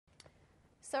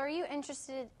So are you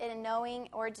interested in knowing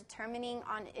or determining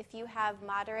on if you have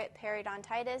moderate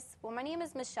periodontitis? Well, my name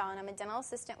is Michelle, and I'm a dental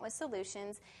assistant with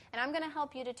Solutions, and I'm going to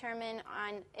help you determine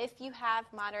on if you have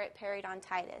moderate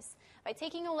periodontitis. By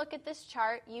taking a look at this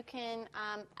chart, you can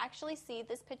actually see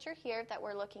this picture here that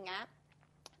we're looking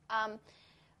at.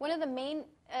 One of the main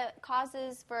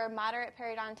causes for moderate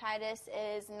periodontitis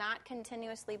is not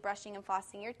continuously brushing and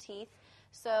flossing your teeth.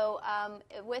 So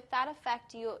with that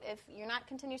effect, if you're not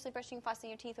continuously brushing and flossing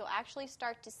your teeth, you'll actually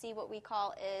start to see what we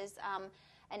call is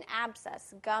an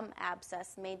abscess. Gum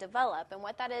abscess may develop. And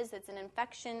what that is, it's an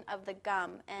infection of the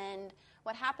gum. And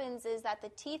what happens is that the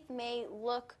teeth may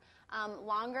look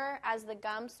longer as the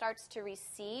gum starts to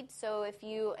recede. So if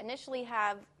you initially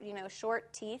have,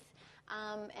 short teeth,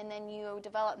 and then you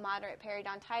develop moderate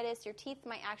periodontitis, your teeth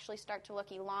might actually start to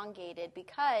look elongated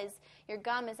because your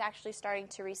gum is actually starting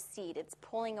to recede. It's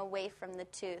pulling away from the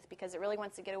tooth because it really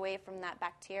wants to get away from that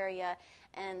bacteria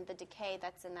and the decay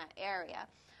that's in that area.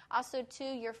 Also, too,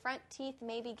 your front teeth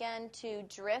may begin to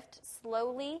drift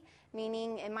slowly,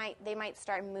 meaning they might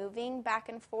start moving back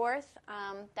and forth.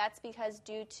 That's because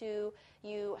due to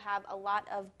you have a lot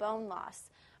of bone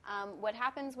loss. What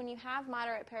happens when you have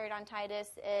moderate periodontitis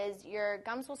is your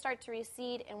gums will start to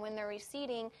recede, and when they're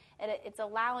receding, it's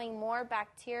allowing more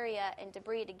bacteria and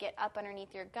debris to get up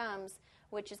underneath your gums,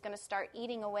 which is going to start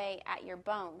eating away at your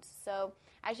bones. So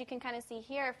as you can kind of see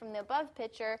here from the above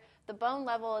picture, the bone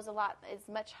level is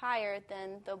much higher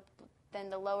than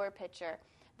the lower picture.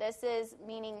 This is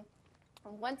meaning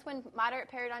when moderate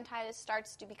periodontitis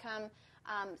starts to become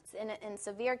in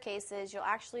severe cases, you'll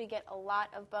actually get a lot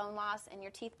of bone loss and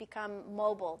your teeth become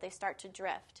mobile. They start to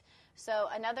drift. So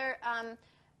another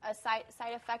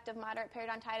side effect of moderate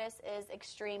periodontitis is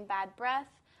extreme bad breath.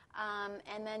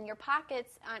 And then your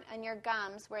pockets on your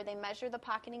gums, where they measure the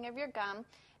pocketing of your gum,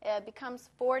 becomes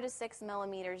 4 to 6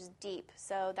 millimeters deep.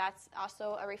 So that's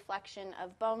also a reflection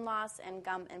of bone loss and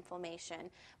gum inflammation.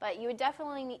 But you would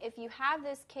definitely, if you have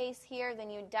this case here, then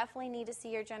you definitely need to see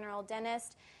your general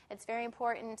dentist. It's very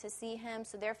important to see him,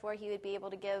 so therefore he would be able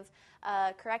to give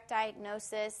a correct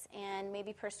diagnosis and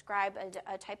maybe prescribe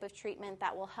a type of treatment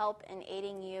that will help in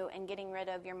aiding you in getting rid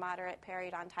of your moderate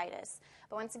periodontitis.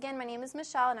 But once again, my name is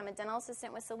Michelle, and I'm a dental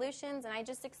assistant with Solutions, and I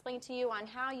just explained to you on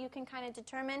how you can kind of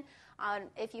determine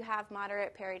if you have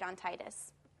moderate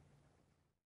periodontitis.